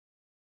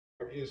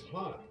Is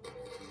hot.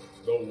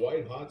 The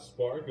white hot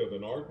spark of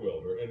an arc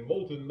welder and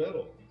molten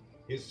metal.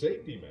 His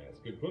safety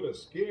mask could put a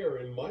scare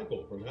in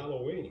Michael from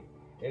Halloween,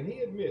 and he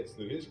admits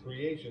that his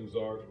creations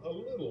are a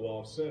little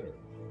off center.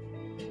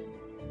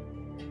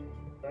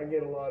 I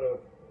get a lot of,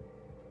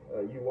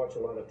 you watch a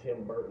lot of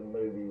Tim Burton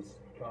movies,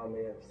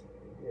 comments,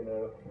 you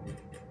know.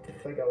 I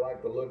think I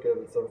like the look of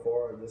it so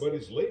far. But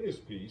his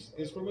latest piece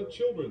is from a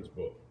children's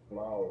book.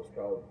 Mine was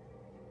called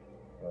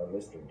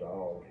Mr.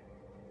 Dog.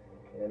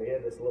 And he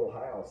had this little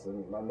house,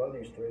 and my mother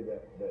used to read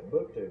that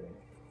book to me.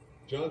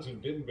 Johnson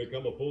didn't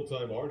become a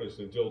full-time artist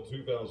until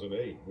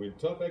 2008, when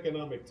tough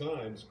economic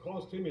times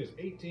cost him his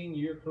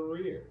 18-year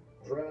career.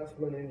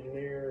 Draftsman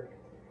engineer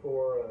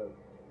for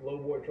a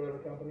lowboy trailer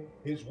company.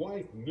 His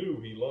wife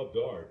knew he loved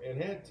art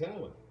and had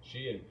talent.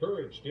 She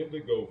encouraged him to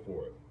go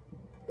for it.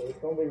 So it's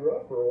going to be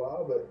rough for a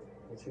while, but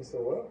she said,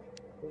 well,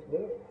 let's do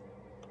it.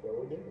 So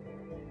we did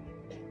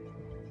it.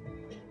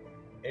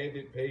 And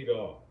it paid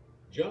off.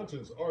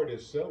 Johnson's art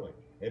is selling,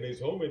 and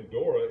his home in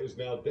Dora is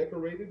now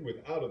decorated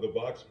with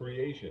out-of-the-box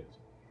creations,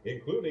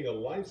 including a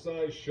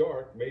life-size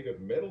shark made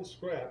of metal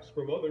scraps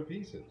from other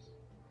pieces.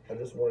 I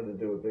just wanted to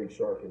do a big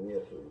shark and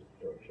yes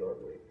during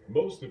Shark Week.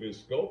 Most of his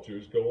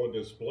sculptures go on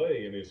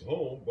display in his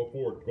home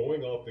before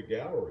going off to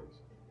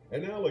galleries.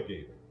 An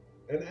alligator,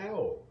 an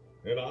owl,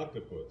 an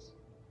octopus,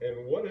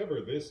 and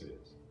whatever this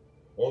is.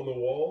 On the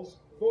walls,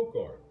 folk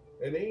art,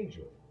 an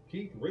angel,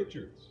 Keith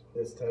Richards.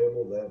 This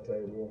table, that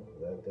table,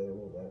 that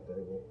table, that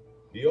table.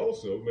 He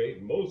also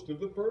made most of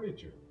the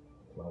furniture.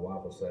 My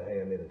wife will say,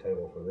 hey, I need a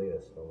table for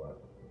this. I'm like,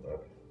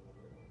 okay.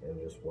 And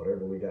just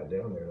whatever we got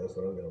down there, that's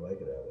what I'm going to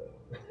make it out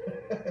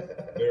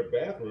of. Their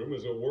bathroom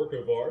is a work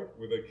of art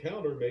with a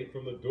counter made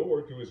from the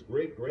door to his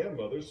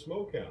great-grandmother's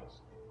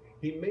smokehouse.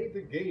 He made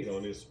the gate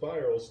on his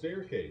spiral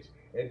staircase,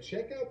 and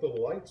check out the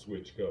light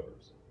switch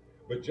covers.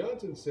 But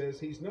Johnson says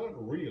he's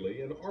not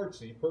really an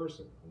artsy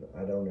person.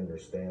 I don't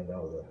understand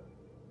all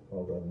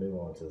the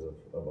nuances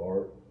of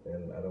art,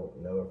 and I don't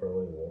know if I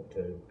really want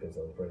to because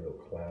I'm afraid it'll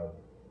cloud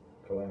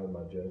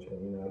my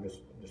judgment. You know, I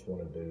just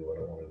want to do what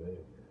I want to do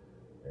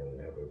and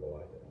have people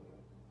like it.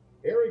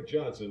 Eric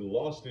Johnson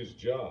lost his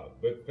job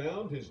but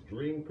found his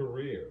dream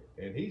career,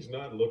 and he's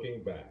not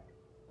looking back.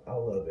 I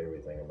love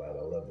everything about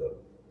it. I love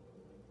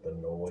the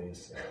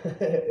noise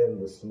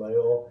and the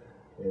smell,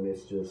 and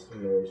it's just,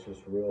 you know, it's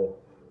just real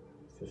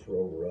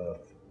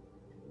rough,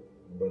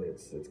 but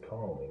it's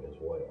calming as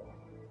well.